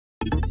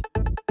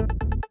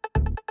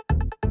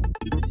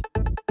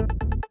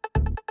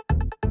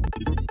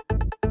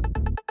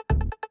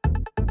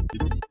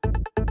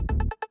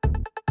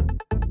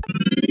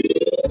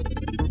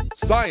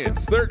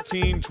Science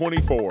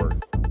 1324.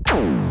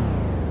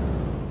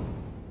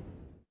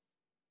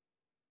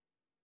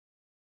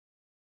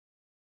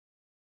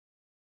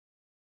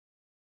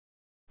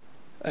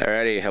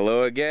 Alrighty,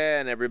 hello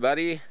again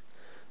everybody.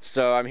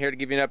 So I'm here to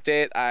give you an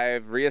update.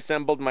 I've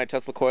reassembled my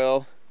Tesla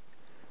coil.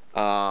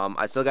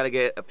 I still got to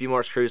get a few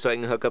more screws so I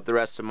can hook up the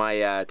rest of my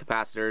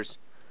capacitors,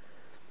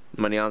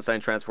 my neon sign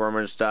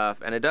transformer and stuff.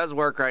 And it does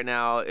work right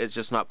now, it's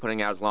just not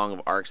putting out as long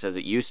of arcs as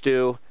it used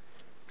to.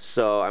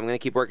 So I'm going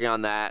to keep working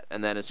on that,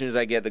 and then as soon as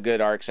I get the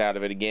good arcs out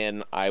of it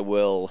again, I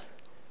will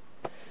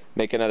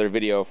make another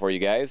video for you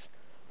guys.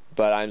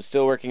 But I'm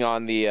still working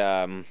on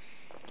the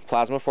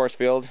plasma force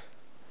field.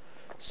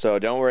 So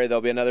don't worry,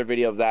 there'll be another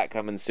video of that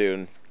coming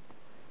soon.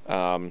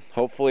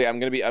 Hopefully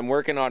I'm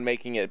working on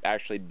making it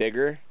actually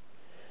bigger,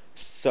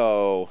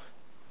 so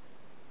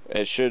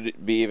it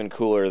should be even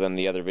cooler than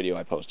the other video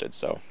I posted.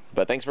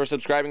 But thanks for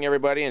subscribing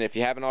everybody, and if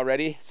you haven't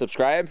already,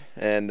 subscribe,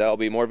 and there'll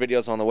be more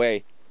videos on the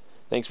way.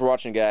 Thanks for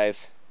watching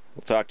guys.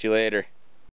 We'll talk to you later.